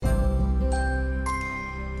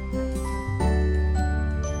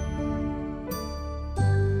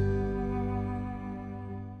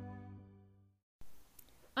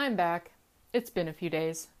I'm back. It's been a few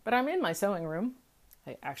days, but I'm in my sewing room.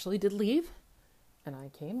 I actually did leave, and I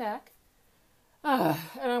came back. And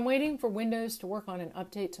I'm waiting for Windows to work on an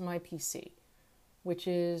update to my PC, which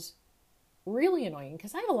is really annoying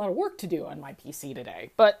because I have a lot of work to do on my PC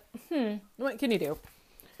today. But, what can you do?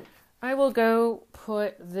 I will go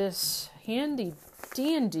put this handy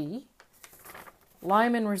dandy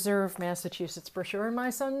Lyman Reserve, Massachusetts brochure in my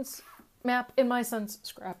son's map in my son's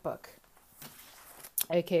scrapbook,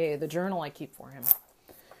 aka the journal I keep for him.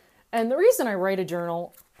 And the reason I write a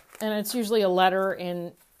journal, and it's usually a letter,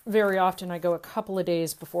 and very often I go a couple of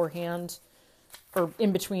days beforehand or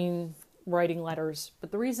in between writing letters,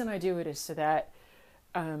 but the reason I do it is so that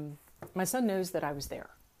my son knows that I was there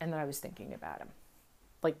and that I was thinking about him.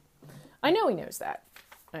 Like, I know he knows that.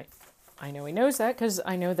 I know he knows that because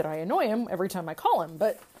I know that I annoy him every time I call him,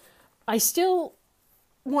 but I still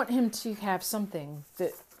want him to have something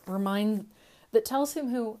that tells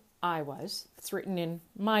him who I was. It's written in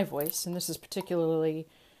my voice, and this is particularly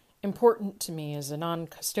important to me as a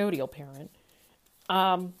non-custodial parent.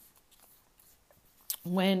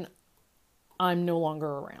 When I'm no longer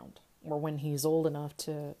around, or when he's old enough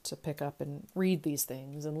to pick up and read these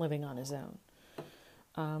things and living on his own.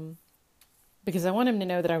 Because I want him to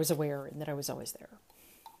know that I was aware and that I was always there.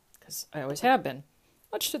 Because I always have been.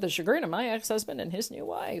 Much to the chagrin of my ex-husband and his new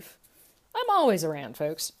wife. I'm always around,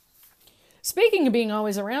 folks. Speaking of being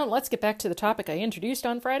always around, let's get back to the topic I introduced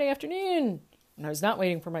on Friday afternoon. And I was not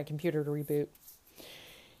waiting for my computer to reboot.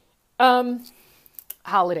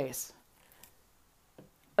 Holidays.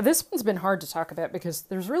 This one's been hard to talk about because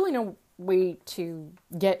there's really no way to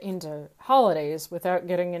get into holidays without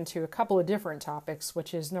getting into a couple of different topics,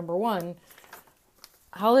 which is, number one,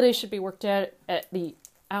 holidays should be worked at the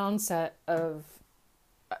onset of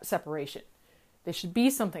separation. They should be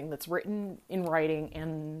something that's written in writing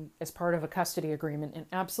and as part of a custody agreement. And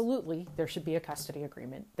absolutely, there should be a custody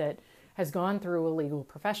agreement that has gone through a legal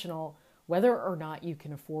professional, whether or not you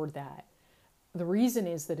can afford that. The reason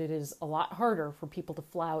is that it is a lot harder for people to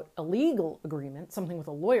flout a legal agreement, something with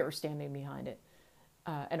a lawyer standing behind it,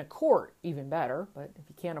 and a court, even better. But if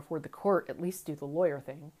you can't afford the court, at least do the lawyer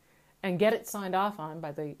thing and get it signed off on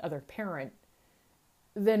by the other parent,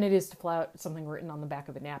 than it is to flout something written on the back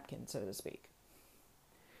of a napkin, so to speak.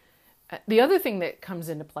 The other thing that comes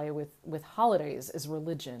into play with holidays is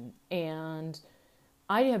religion. And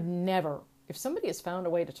I have never, if somebody has found a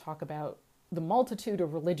way to talk about the multitude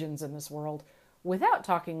of religions in this world without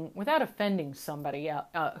offending somebody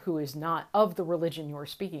who is not of the religion you're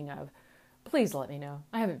speaking of, please let me know.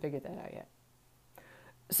 I haven't figured that out yet.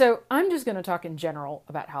 So I'm just going to talk in general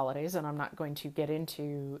about holidays, and I'm not going to get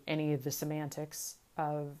into any of the semantics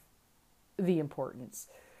of the importance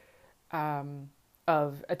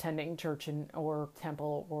of attending church or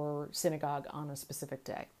temple or synagogue on a specific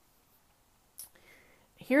day.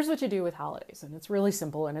 Here's what you do with holidays, and it's really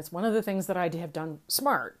simple, and it's one of the things that I have done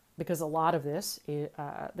smart, because a lot of this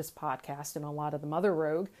podcast and a lot of the Mother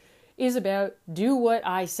Rogue is about do what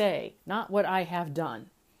I say, not what I have done.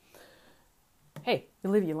 Hey, you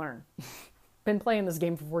live, you learn. Been playing this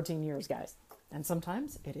game for 14 years, guys, and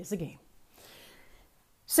sometimes it is a game.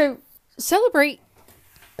 So celebrate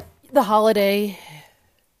the holiday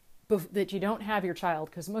that you don't have your child,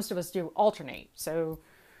 because most of us do alternate. So,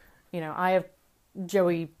 I have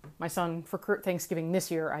Joey, my son, for Thanksgiving this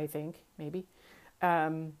year, I think, maybe.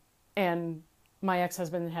 And my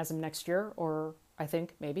ex-husband has him next year, or I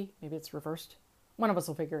think, maybe it's reversed. One of us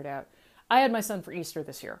will figure it out. I had my son for Easter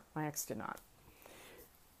this year. My ex did not.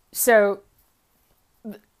 So,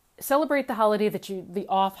 celebrate the holiday the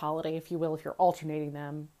off holiday, if you will, if you're alternating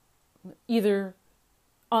them, either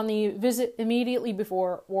on the visit immediately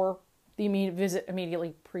before or the visit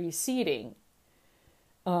immediately preceding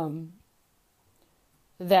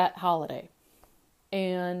that holiday.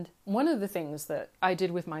 And one of the things that I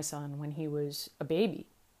did with my son when he was a baby,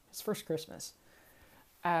 his first Christmas,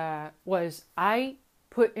 was I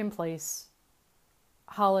put in place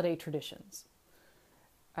holiday traditions.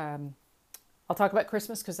 I'll talk about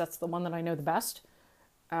Christmas because that's the one that I know the best.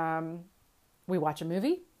 We watch a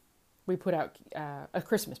movie. We put out a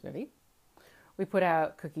Christmas movie. We put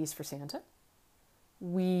out cookies for Santa.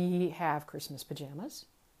 We have Christmas pajamas.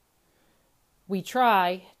 We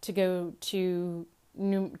try to go to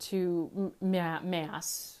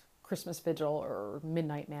Mass, Christmas Vigil or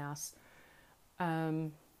Midnight Mass.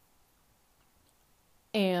 And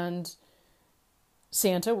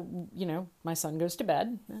Santa, my son goes to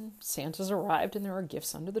bed and Santa's arrived and there are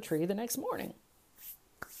gifts under the tree the next morning.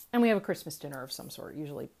 And we have a Christmas dinner of some sort,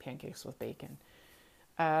 usually pancakes with bacon,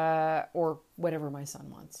 or whatever my son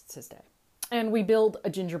wants. It's his day. And we build a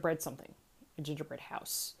gingerbread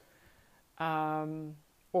house.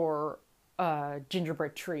 or a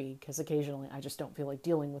gingerbread tree, because occasionally I just don't feel like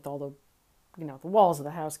dealing with all the walls of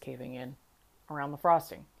the house caving in around the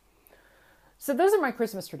frosting. So those are my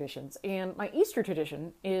Christmas traditions. And my Easter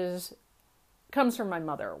tradition comes from my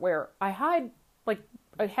mother, where I hide like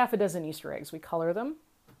a half a dozen Easter eggs. We color them,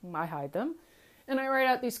 I hide them, and I write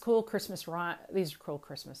out these cool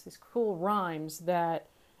rhymes that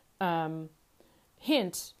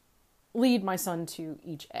lead my son to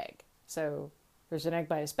each egg. So there's an egg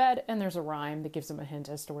by his bed, and there's a rhyme that gives him a hint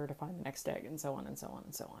as to where to find the next egg, and so on and so on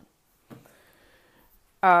and so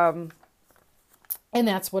on. And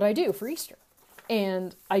that's what I do for Easter.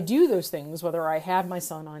 And I do those things whether I have my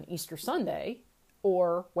son on Easter Sunday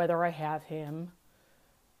or whether I have him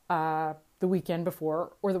the weekend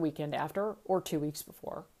before or the weekend after or 2 weeks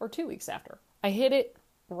before or 2 weeks after. I hit it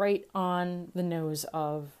right on the nose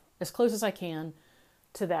of as close as I can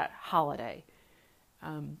to that holiday.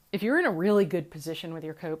 If you're in a really good position with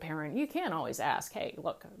your co-parent, you can always ask, hey,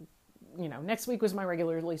 look, next week was my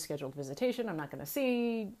regularly scheduled visitation. I'm not going to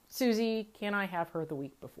see Susie. Can I have her the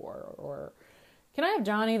week before? Or can I have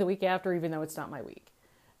Johnny the week after, even though it's not my week?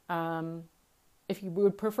 If you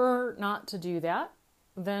would prefer not to do that,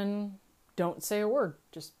 then don't say a word.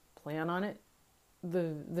 Just plan on it.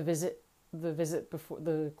 The visit before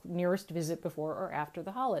the nearest visit before or after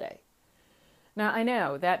the holiday. Now, I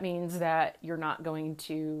know that means that you're not going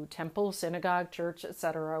to temple, synagogue, church,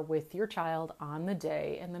 etc. with your child on the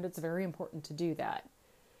day, and that it's very important to do that.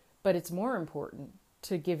 But it's more important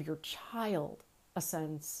to give your child a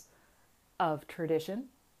sense of tradition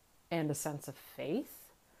and a sense of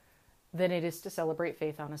faith than it is to celebrate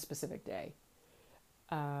faith on a specific day.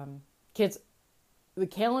 Kids, the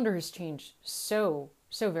calendar has changed so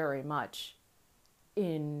very much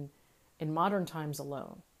in modern times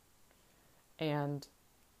alone. And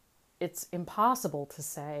it's impossible to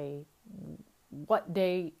say what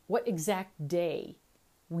exact day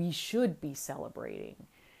we should be celebrating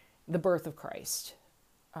the birth of Christ,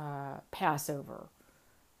 Passover,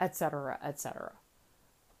 etc., etc.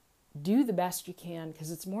 Do the best you can,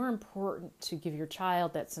 because it's more important to give your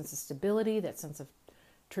child that sense of stability, that sense of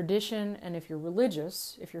tradition, and if you're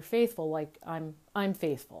religious, if you're faithful, like I'm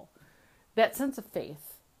faithful, that sense of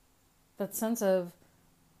faith, that sense of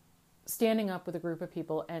standing up with a group of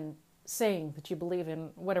people and saying that you believe in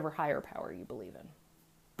whatever higher power you believe in.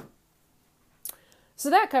 So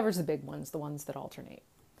that covers the big ones, the ones that alternate.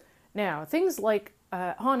 Now, things like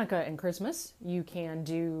Hanukkah and Christmas, you can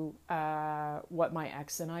do what my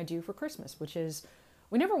ex and I do for Christmas, which is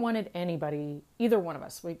we never wanted anybody, either one of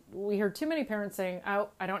us. We heard too many parents saying, "Oh,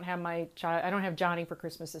 I don't have Johnny for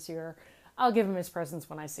Christmas this year. I'll give him his presents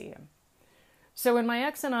when I see him." So when my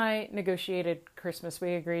ex and I negotiated Christmas,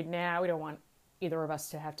 we agreed, we don't want either of us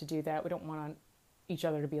to have to do that. We don't want each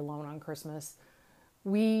other to be alone on Christmas.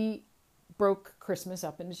 We broke Christmas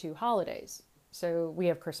up into 2 holidays. So we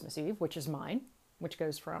have Christmas Eve, which is mine, which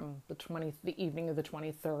goes from the evening of the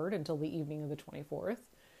 23rd until the evening of the 24th.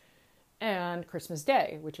 And Christmas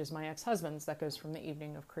Day, which is my ex-husband's, that goes from the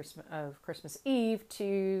evening of Christmas Eve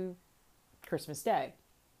to Christmas Day.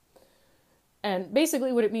 And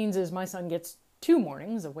basically what it means is my son gets 2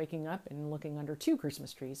 mornings of waking up and looking under 2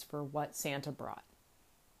 Christmas trees for what Santa brought.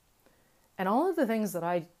 And all of the things that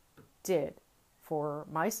I did for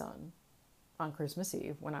my son on Christmas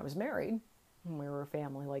Eve when I was married, when we were a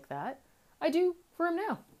family like that, I do for him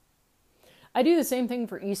now. I do the same thing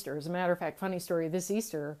for Easter. As a matter of fact, funny story, this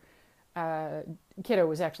Easter, kiddo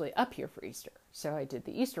was actually up here for Easter. So I did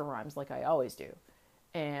the Easter rhymes like I always do.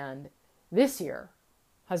 And this year,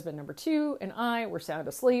 husband number 2 and I were sound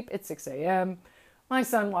asleep at 6 a.m. My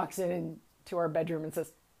son walks into our bedroom and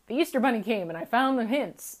says, "The Easter Bunny came and I found the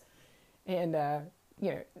hints." And,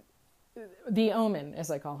 the omen, as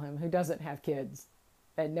I call him, who doesn't have kids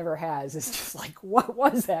and never has, is just like, "What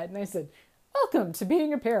was that?" And I said, "Welcome to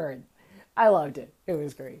being a parent." I loved it. It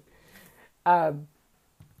was great.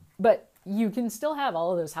 But you can still have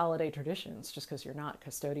all of those holiday traditions just because you're not a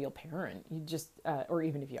custodial parent. You just, or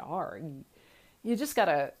even if you are, you just got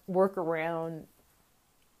to work around,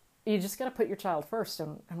 you just got to put your child first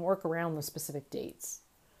and work around the specific dates.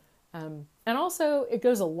 And also, it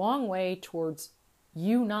goes a long way towards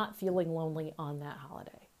you not feeling lonely on that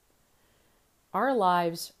holiday. Our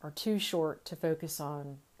lives are too short to focus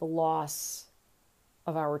on the loss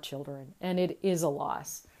of our children, and it is a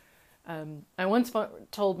loss. I once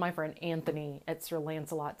told my friend Anthony at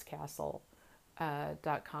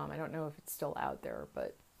SirLancelot'sCastle.com, I don't know if it's still out there,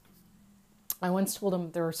 but I once told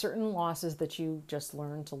him there are certain losses that you just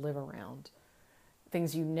learn to live around,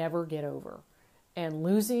 things you never get over. And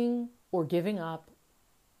losing or giving up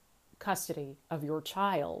custody of your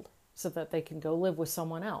child so that they can go live with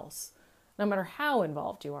someone else. No matter how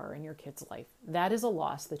involved you are in your kid's life, that is a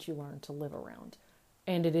loss that you learn to live around.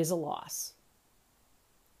 And it is a loss.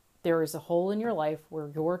 There is a hole in your life where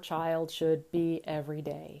your child should be every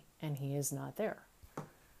day, and he is not there.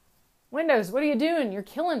 Windows, what are you doing? You're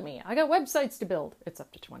killing me. I got websites to build. It's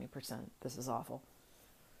up to 20%. This is awful.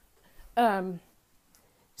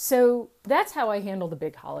 So that's how I handle the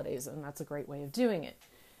big holidays, and that's a great way of doing it.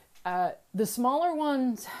 The smaller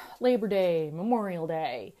ones, Labor Day, Memorial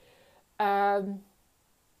Day, you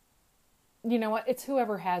know what? It's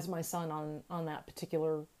whoever has my son on that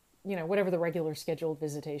particular, whatever the regular scheduled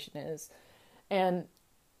visitation is. And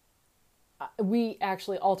we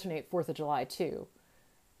actually alternate 4th of July too.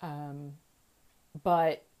 And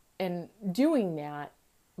doing that,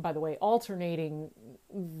 by the way, alternating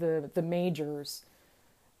the majors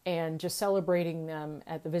and just celebrating them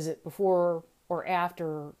at the visit before or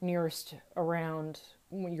after nearest around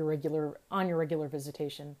your regular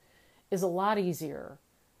visitation is a lot easier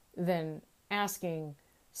than asking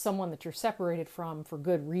someone that you're separated from for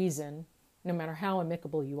good reason, no matter how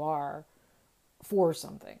amicable you are, for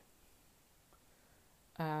something.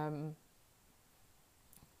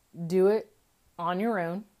 Do it on your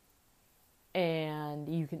own,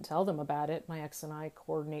 and you can tell them about it. My ex and I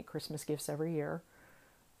coordinate Christmas gifts every year,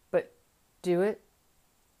 but do it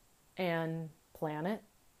and plan it,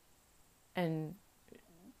 and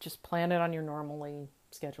just plan it on your normally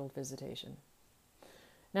scheduled visitation.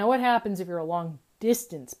 Now, what happens if you're a long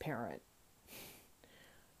distance parent?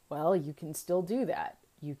 Well, you can still do that.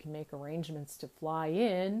 You can make arrangements to fly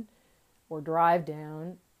in or drive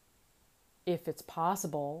down if it's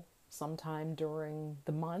possible sometime during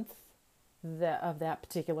the month of that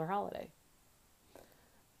particular holiday.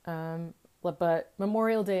 But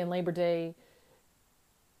Memorial Day and Labor Day,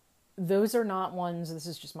 those are not ones, this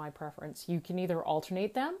is just my preference. You can either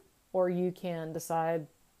alternate them, or you can decide,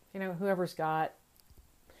 whoever's got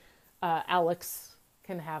Alex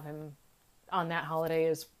can have him on that holiday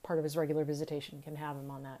as part of his regular visitation, can have him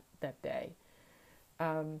on that day.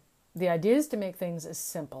 The idea is to make things as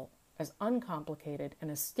simple, as uncomplicated, and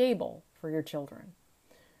as stable for your children.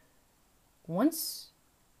 Once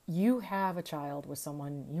you have a child with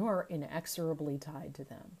someone, you are inexorably tied to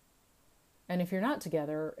them. And if you're not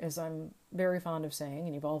together, as I'm very fond of saying,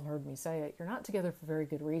 and you've all heard me say it, you're not together for very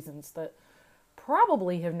good reasons that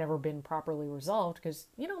probably have never been properly resolved because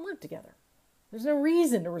you don't live together. There's no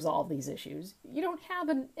reason to resolve these issues. You don't have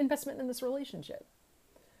an investment in this relationship.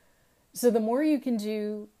 So the more you can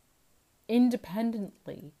do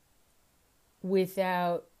independently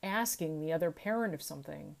without asking the other parent of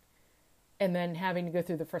something and then having to go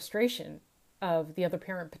through the frustration of the other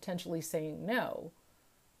parent potentially saying no,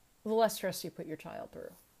 the less stress you put your child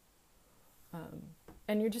through.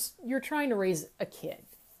 And you're trying to raise a kid.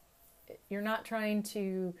 You're not trying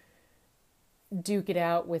to duke it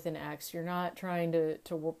out with an ex. You're not trying to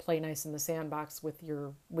play nice in the sandbox with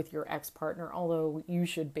your ex-partner, although you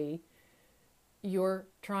should be. You're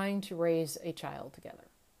trying to raise a child together.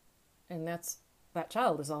 And that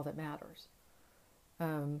child is all that matters.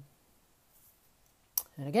 And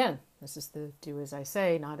again, this is the do as I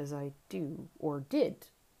say, not as I do or did,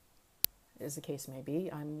 as the case may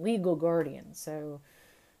be. I'm legal guardian, so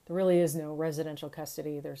there really is no residential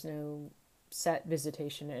custody. There's no set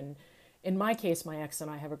visitation. And in my case, my ex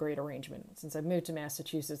and I have a great arrangement. Since I've moved to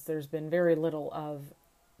Massachusetts, there's been very little of,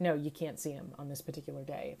 no, you can't see him on this particular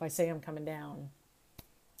day. If I say I'm coming down,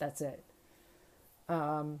 that's it.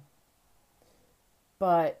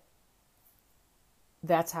 But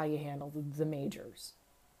that's how you handle the majors.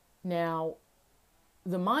 Now,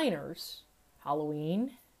 the minors,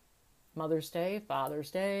 Halloween, Mother's Day,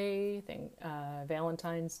 Father's Day,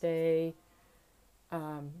 Valentine's Day,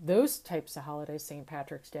 those types of holidays, St.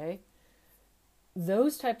 Patrick's Day,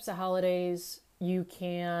 those types of holidays, you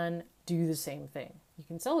can do the same thing. You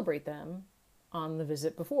can celebrate them on the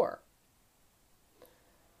visit before.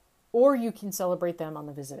 Or you can celebrate them on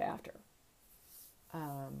the visit after.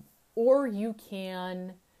 Or you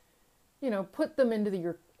can, put them into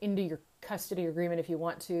your custody agreement if you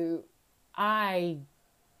want to. I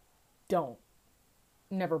don't.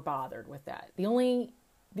 Never bothered with that. The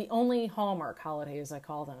only Hallmark holidays, I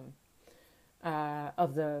call them,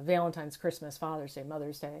 of the Valentine's, Christmas, Father's Day,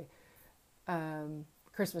 Mother's Day.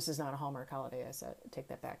 Christmas is not a Hallmark holiday. Take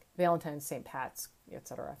that back. Valentine's, St. Pat's,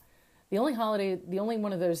 etc. The only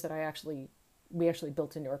one of those that we actually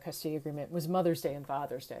built into our custody agreement was Mother's Day and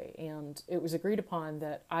Father's Day. And it was agreed upon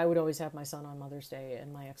that I would always have my son on Mother's Day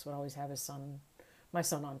and my ex would always have my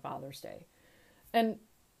son on Father's Day. And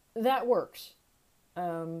that works.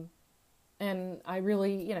 And I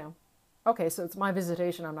really, okay, so it's my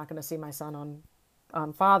visitation. I'm not going to see my son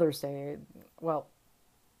on Father's Day. Well,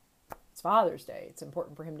 it's Father's Day. It's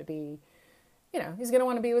important for him to be, he's going to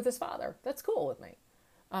want to be with his father. That's cool with me.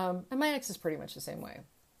 And my ex is pretty much the same way.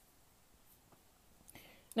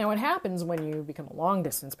 Now, what happens when you become a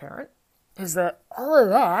long-distance parent is that all of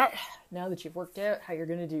that, now that you've worked out how you're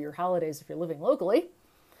going to do your holidays if you're living locally,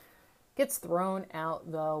 gets thrown out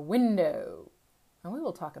the window. And we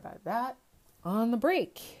will talk about that on the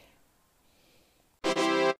break.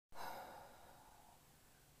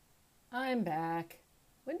 I'm back.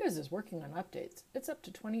 Windows is working on updates. It's up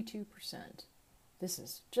to 22%. This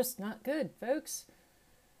is just not good, folks.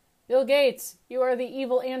 Bill Gates, you are the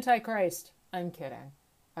evil Antichrist. I'm kidding.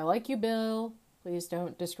 I like you, Bill. Please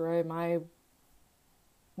don't destroy my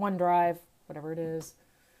OneDrive, whatever it is.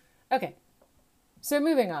 Okay, so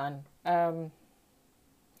moving on.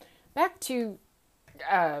 Back to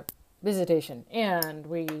visitation. And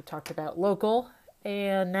we talked about local,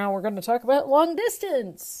 and now we're going to talk about long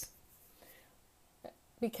distance.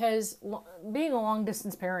 Because being a long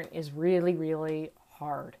distance parent is really, really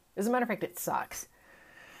hard. As a matter of fact, it sucks.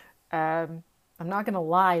 I'm not going to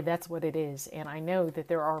lie, that's what it is. And I know that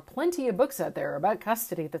there are plenty of books out there about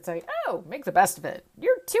custody that say, oh, make the best of it.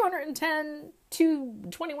 You're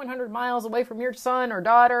 2,100 miles away from your son or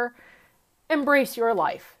daughter. Embrace your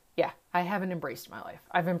life. Yeah, I haven't embraced my life.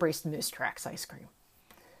 I've embraced Moose Tracks ice cream.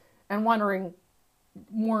 And wandering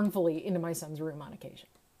mournfully into my son's room on occasion.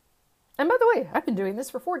 And by the way, I've been doing this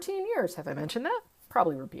for 14 years. Have I mentioned that?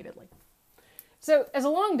 Probably repeatedly. So as a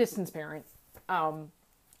long distance parent,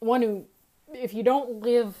 one who, if you don't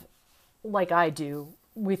live like I do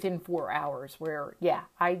within 4 hours, where, yeah,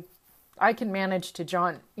 I can manage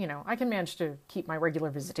to I can manage to keep my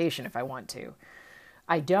regular visitation if I want to.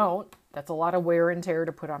 I don't. That's a lot of wear and tear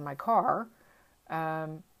to put on my car.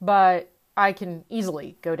 But I can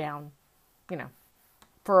easily go down,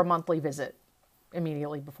 for a monthly visit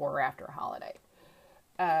immediately before or after a holiday.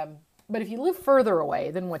 But if you live further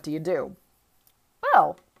away, then what do you do?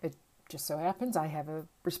 Well, it just so happens I have a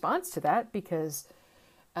response to that because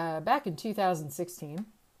back in 2016,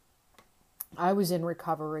 I was in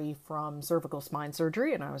recovery from cervical spine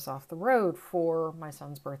surgery and I was off the road for my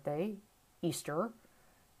son's birthday, Easter,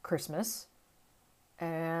 Christmas,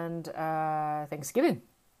 and Thanksgiving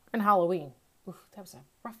and Halloween. Oof, that was a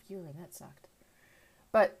rough year and that sucked.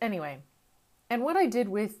 But anyway, and what I did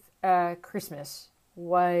with Christmas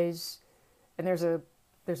was, and there's a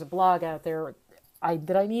blog out there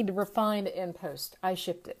that I need to refine and post. I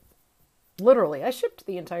shipped it. Literally, I shipped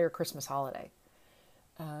the entire Christmas holiday.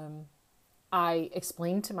 I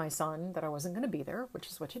explained to my son that I wasn't going to be there, which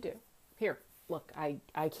is what you do. Here, look, I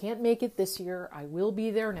can't make it this year. I will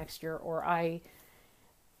be there next year. Or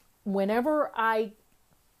whenever I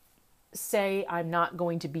say I'm not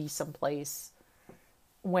going to be someplace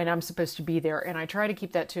when I'm supposed to be there, and I try to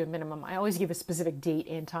keep that to a minimum, I always give a specific date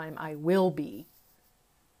and time I will be.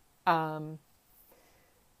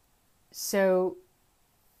 So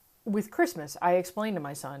with Christmas, I explained to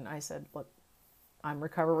my son, I said, look, I'm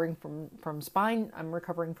recovering from spine. I'm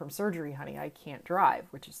recovering from surgery, honey. I can't drive,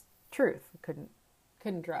 which is truth. I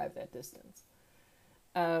couldn't drive that distance.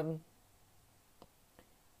 And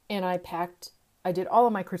I did all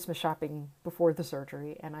of my Christmas shopping before the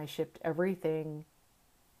surgery, and I shipped everything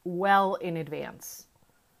well in advance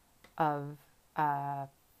of FedEx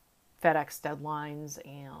deadlines,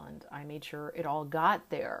 and I made sure it all got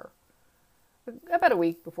there about a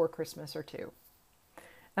week before Christmas or two.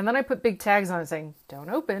 And then I put big tags on it saying, don't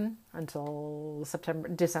open until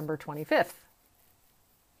December 25th.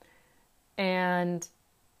 And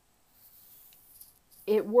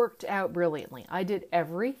it worked out brilliantly. I did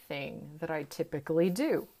everything that I typically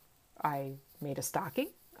do. I made a stocking.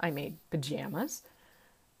 I made pajamas.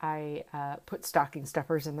 I put stocking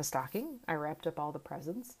stuffers in the stocking. I wrapped up all the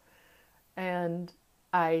presents. And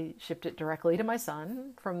I shipped it directly to my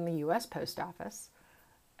son from the U.S. Post Office.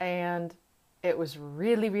 And it was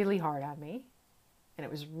really, really hard on me. And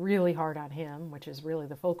it was really hard on him, which is really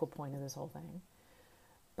the focal point of this whole thing.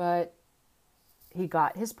 But he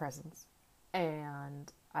got his presents.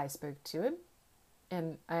 And I spoke to him.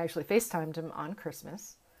 And I actually FaceTimed him on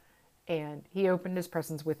Christmas. And he opened his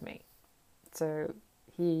presents with me. So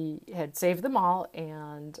he had saved them all.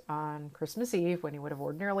 And on Christmas Eve, when he would have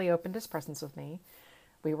ordinarily opened his presents with me,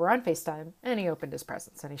 we were on FaceTime. And he opened his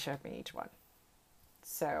presents. And he showed me each one.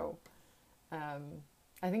 So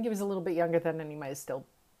I think he was a little bit younger then, and he might have still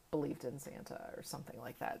believed in Santa or something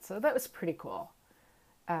like that. So that was pretty cool.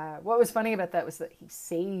 What was funny about that was that he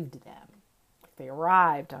saved them. They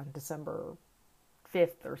arrived on December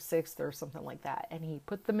 5th or 6th or something like that. And he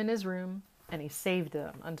put them in his room and he saved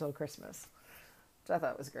them until Christmas, which I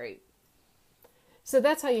thought was great. So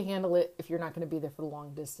that's how you handle it if you're not going to be there for the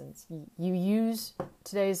long distance. You use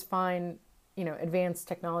today's fine, advanced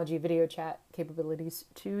technology, video chat capabilities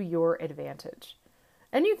to your advantage.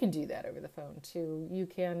 And you can do that over the phone too. You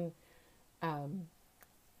can,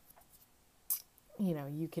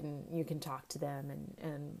 you can talk to them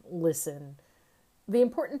and listen. The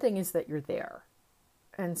important thing is that you're there.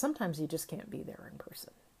 And sometimes you just can't be there in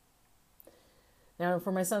person. Now,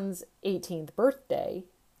 for my son's 18th birthday,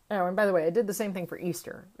 oh, and by the way, I did the same thing for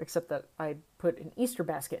Easter, except that I put an Easter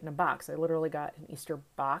basket in a box. I literally got an Easter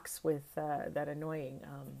box with that annoying,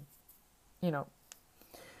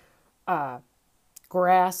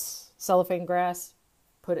 grass, cellophane grass,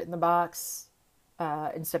 put it in the box.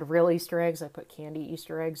 Instead of real Easter eggs, I put candy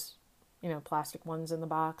Easter eggs, plastic ones in the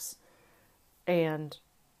box. And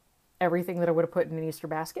everything that I would have put in an Easter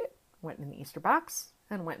basket went in the Easter box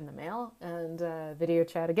and went in the mail. And video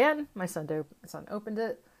chat again, my son opened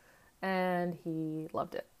it. And he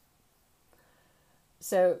loved it.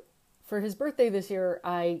 So for his birthday this year,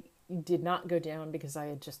 I did not go down because I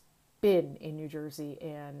had just been in New Jersey,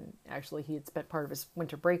 and actually he had spent part of his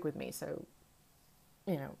winter break with me. So,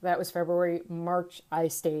 that was February. March, I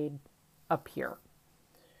stayed up here.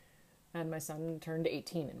 And my son turned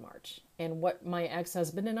 18 in March. And what my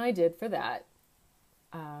ex-husband and I did for that,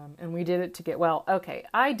 and we did it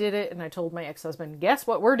I did it, and I told my ex-husband, guess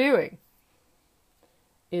what we're doing?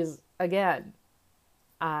 Is, again,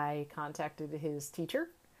 I contacted his teacher,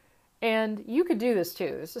 and you could do this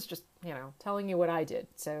too. This is just, telling you what I did.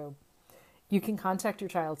 So you can contact your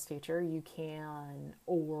child's teacher,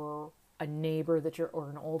 or a neighbor or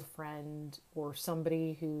an old friend, or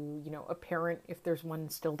somebody who, a parent, if there's one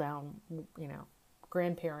still down,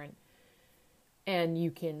 grandparent, and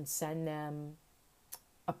you can send them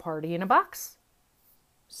a party in a box.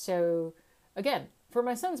 So again, for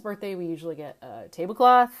my son's birthday, we usually get a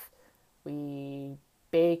tablecloth. We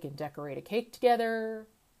bake and decorate a cake together.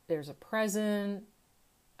 There's a present.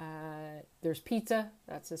 There's pizza.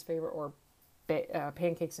 That's his favorite. Or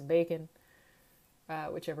pancakes and bacon.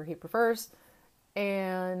 Whichever he prefers.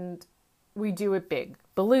 And we do it big.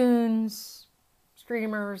 Balloons,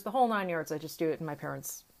 streamers, the whole 9 yards. I just do it in my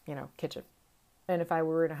parents', kitchen. And if I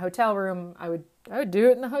were in a hotel room, I would do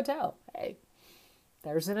it in the hotel. Hey,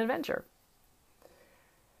 there's an adventure.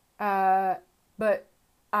 But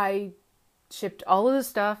I shipped all of the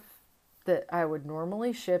stuff that I would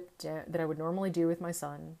normally do with my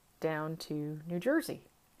son down to New Jersey.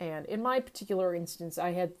 And in my particular instance,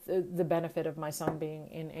 I had the benefit of my son being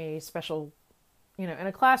in a special, in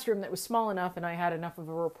a classroom that was small enough, and I had enough of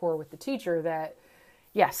a rapport with the teacher that,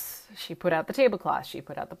 yes, she put out the tablecloth, she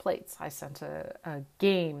put out the plates. I sent a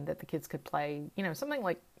game that the kids could play, something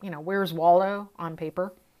like, Where's Waldo on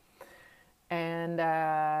paper. And,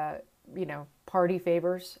 party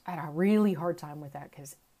favors. I had a really hard time with that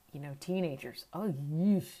because, teenagers,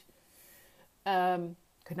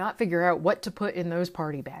 could not figure out what to put in those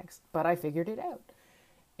party bags, but I figured it out.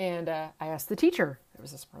 And I asked the teacher. It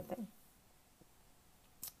was a smart thing.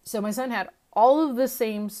 So my son had all of the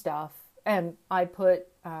same stuff, and I put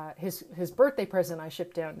his birthday present I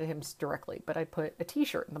shipped down to him directly, but I put a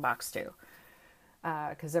t-shirt in the box too.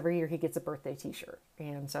 Because every year he gets a birthday t-shirt.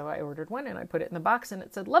 And so I ordered one and I put it in the box, and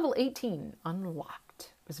it said level 18 unlocked.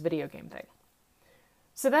 It was a video game thing.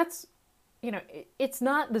 So that's, it's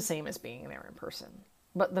not the same as being there in person.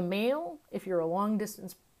 But the mail, if you're a long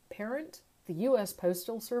distance parent, the U.S.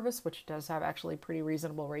 Postal Service, which does have actually pretty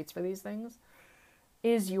reasonable rates for these things,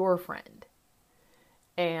 is your friend.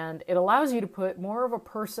 And it allows you to put more of a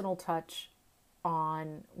personal touch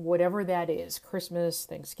on whatever that is. Christmas,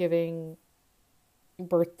 Thanksgiving,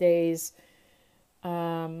 birthdays,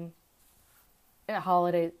 holidays.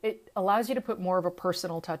 It allows you to put more of a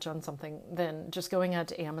personal touch on something than just going out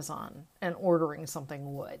to Amazon and ordering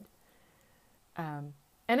something would.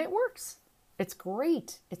 And it works. It's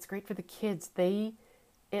great. It's great for the kids.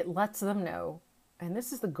 It lets them know, and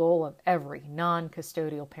this is the goal of every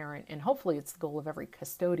non-custodial parent, and hopefully it's the goal of every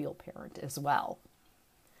custodial parent as well.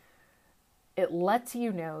 It lets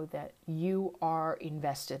you know that you are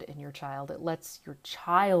invested in your child. It lets your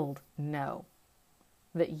child know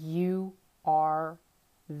that you are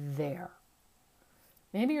there.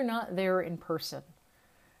 Maybe you're not there in person,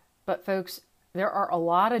 but folks, there are a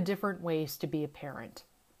lot of different ways to be a parent.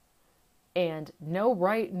 And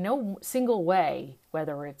no single way,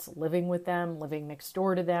 whether it's living with them, living next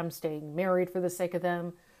door to them, staying married for the sake of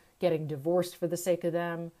them, getting divorced for the sake of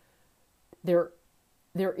them, there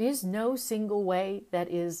is no single way that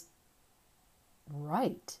is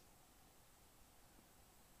right.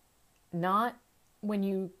 Not when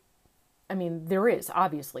you I mean, there is,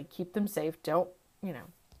 obviously. Keep them safe. Don't,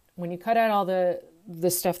 when you cut out all the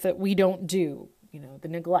stuff that we don't do, the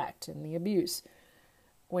neglect and the abuse,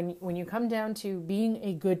 when you come down to being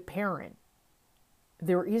a good parent,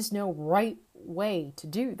 there is no right way to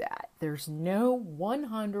do that. There's no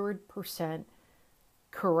 100%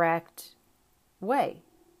 correct way.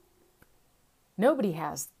 Nobody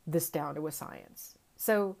has this down to a science.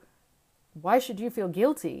 So why should you feel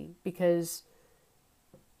guilty because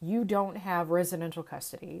you don't have residential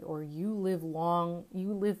custody, or you live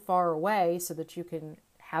far away so that you can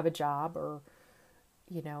have a job, or,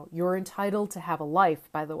 you're entitled to have a life,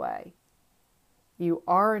 by the way. You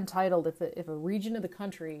are entitled, if a region of the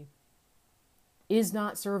country is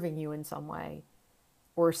not serving you in some way,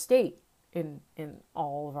 or a state in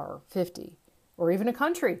all of our 50, or even a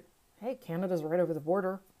country. Hey, Canada's right over the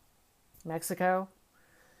border. Mexico.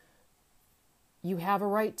 You have a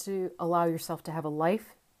right to allow yourself to have a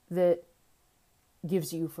life that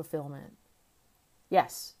gives you fulfillment.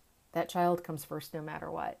 Yes, that child comes first no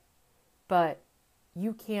matter what. But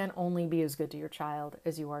you can only be as good to your child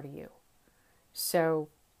as you are to you. So,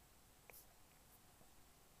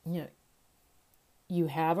 you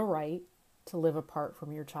have a right to live apart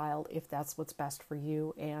from your child if that's what's best for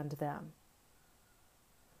you and them.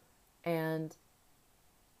 And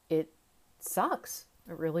it sucks.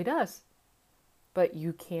 It really does. But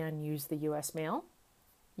you can use the U.S. mail.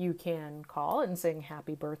 You can call and sing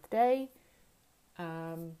happy birthday.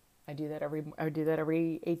 I do that every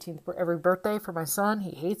 18th, every birthday for my son.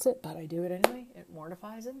 He hates it, but I do it anyway. It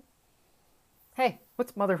mortifies him. Hey,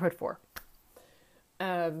 what's motherhood for?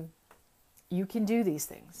 You can do these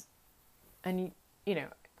things. And,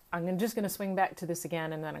 I'm just going to swing back to this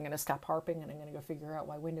again, and then I'm going to stop harping, and I'm going to go figure out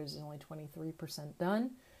why Windows is only 23%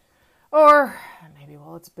 done. Or maybe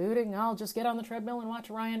while it's booting, I'll just get on the treadmill and watch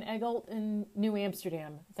Ryan Eggolt in New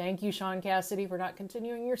Amsterdam. Thank you, Sean Cassidy, for not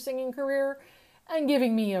continuing your singing career and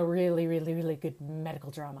giving me a really, really, really good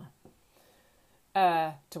medical drama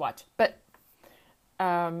to watch. But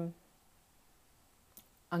I'm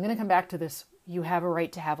going to come back to this. You have a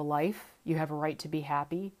right to have a life. You have a right to be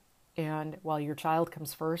happy. And while your child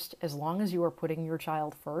comes first, as long as you are putting your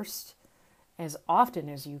child first, as often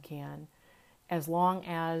as you can, as long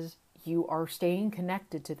as you are staying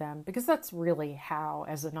connected to them, because that's really how,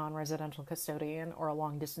 as a non-residential custodian or a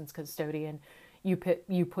long-distance custodian, you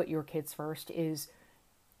put your kids first, is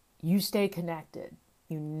you stay connected.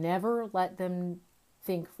 You never let them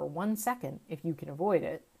think for 1 second, if you can avoid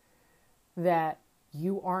it, that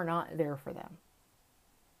you are not there for them.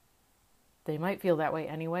 They might feel that way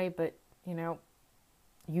anyway, but,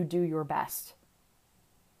 you do your best.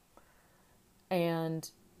 And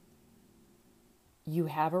you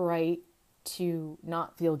have a right to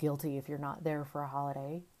not feel guilty if you're not there for a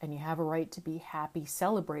holiday, and you have a right to be happy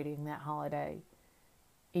celebrating that holiday,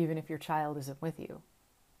 even if your child isn't with you.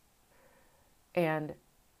 And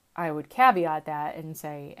I would caveat that and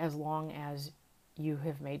say, as long as you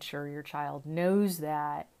have made sure your child knows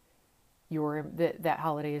that that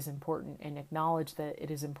holiday is important, and acknowledge that it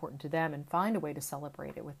is important to them, and find a way to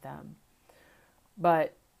celebrate it with them.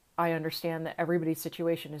 But I understand that everybody's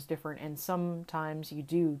situation is different, and sometimes you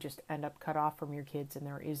do just end up cut off from your kids, and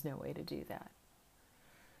there is no way to do that.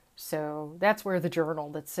 So that's where the journal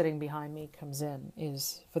that's sitting behind me comes in,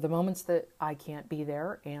 is for the moments that I can't be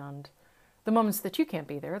there, and the moments that you can't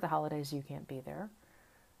be there, the holidays you can't be there,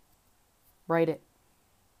 write it.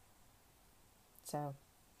 So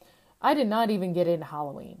I did not even get into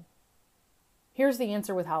Halloween. Here's the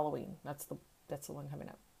answer with Halloween. That's the one coming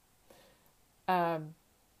up.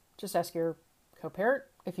 Just ask your co-parent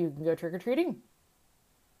if you can go trick-or-treating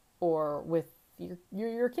or with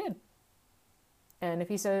your kid. And if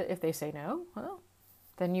they say no, well,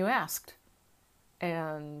 then you asked.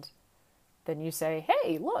 And then you say,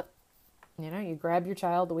 hey, look, you grab your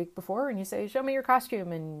child the week before and you say, show me your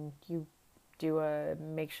costume. And you do a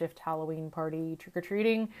makeshift Halloween party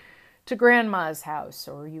trick-or-treating to grandma's house,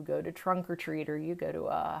 or you go to trunk or treat, or you go to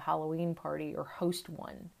a Halloween party or host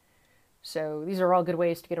one. So these are all good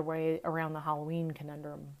ways to get away around the Halloween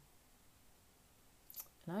conundrum.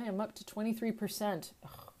 And I am up to 23%.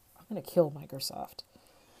 Ugh, I'm going to kill Microsoft.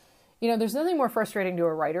 There's nothing more frustrating to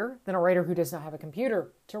a writer than a writer who does not have a computer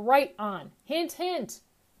to write on. Hint, hint.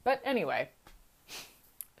 But anyway,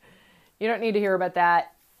 you don't need to hear about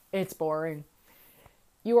that. It's boring.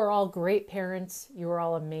 You are all great parents. You are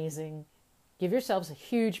all amazing. Give yourselves a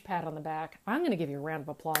huge pat on the back. I'm going to give you a round of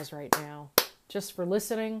applause right now, just for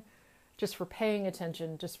listening, just for paying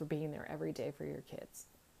attention, just for being there every day for your kids.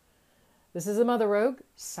 This is a Mother Rogue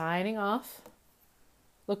signing off.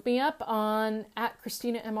 Look me up on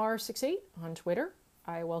 @ChristinaMR68 on Twitter.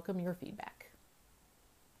 I welcome your feedback.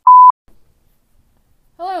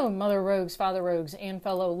 Hello, Mother Rogues, Father Rogues, and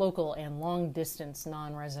fellow local and long-distance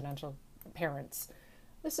non-residential parents.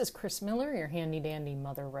 This is Chris Miller, your handy-dandy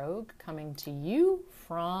Mother Rogue, coming to you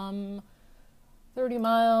from 30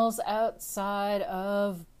 miles outside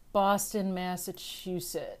of Boston,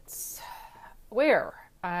 Massachusetts, where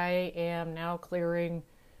I am now clearing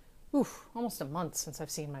almost a month since I've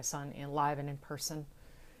seen my son live and in person.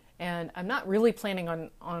 And I'm not really planning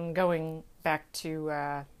on going back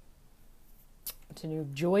to New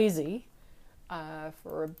Jersey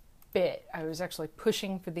for a bit. I was actually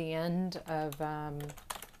pushing for the end of,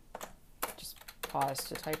 just pause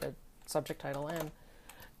to type a subject title in.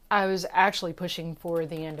 I was actually pushing for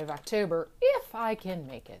the end of October, if I can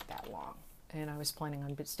make it that long. And I was planning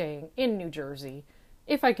on staying in New Jersey,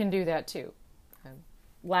 if I can do that too.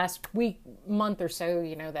 Last month or so,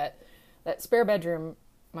 that spare bedroom,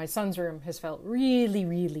 my son's room, has felt really,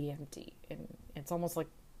 really empty. And it's almost like,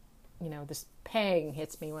 this pang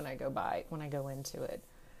hits me when I go into it.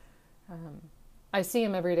 I see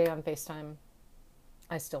him every day on FaceTime.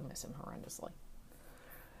 I still miss him horrendously.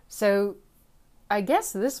 So I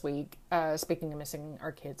guess this week, speaking of missing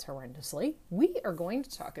our kids horrendously, we are going to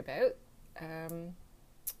talk about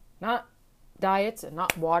not diets and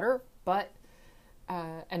not water, but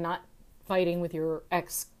and not fighting with your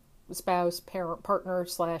ex-spouse, parent, partner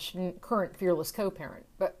 / current fearless co-parent.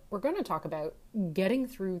 But we're going to talk about getting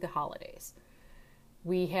through the holidays.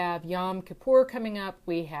 We have Yom Kippur coming up.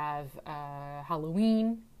 We have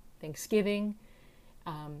Halloween, Thanksgiving,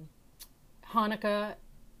 Hanukkah,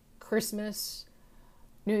 Christmas,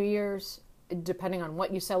 New Year's, depending on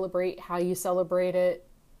what you celebrate, how you celebrate it.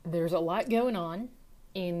 There's a lot going on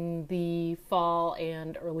in the fall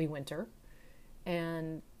and early winter,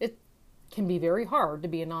 and it can be very hard to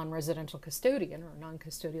be a non-residential custodian or a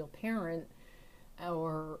non-custodial parent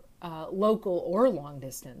or local or long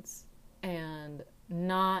distance and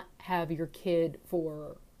not have your kid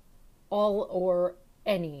for all or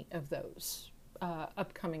any of those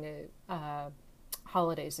upcoming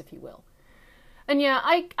holidays, if you will. And yeah,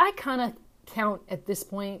 I kind of count at this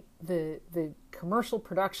point the commercial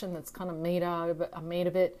production that's kind of made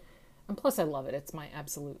of it, and plus I love it. It's my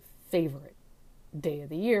absolute favorite day of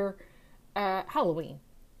the year, Halloween.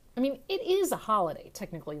 I mean, it is a holiday.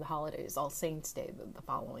 Technically, the holiday is All Saints' Day, the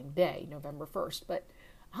following day, November 1st, but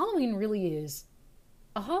Halloween really is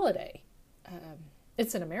a holiday.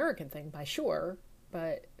 It's an American thing, by sure,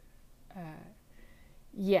 but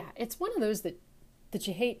yeah, it's one of those that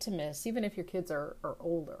you hate to miss, even if your kids are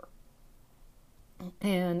older,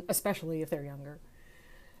 and especially if they're younger.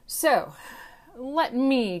 So, let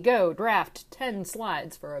me go draft 10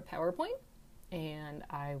 slides for a PowerPoint, and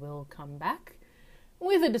I will come back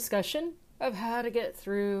with a discussion of how to get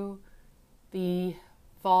through the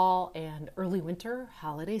fall and early winter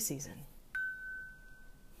holiday season.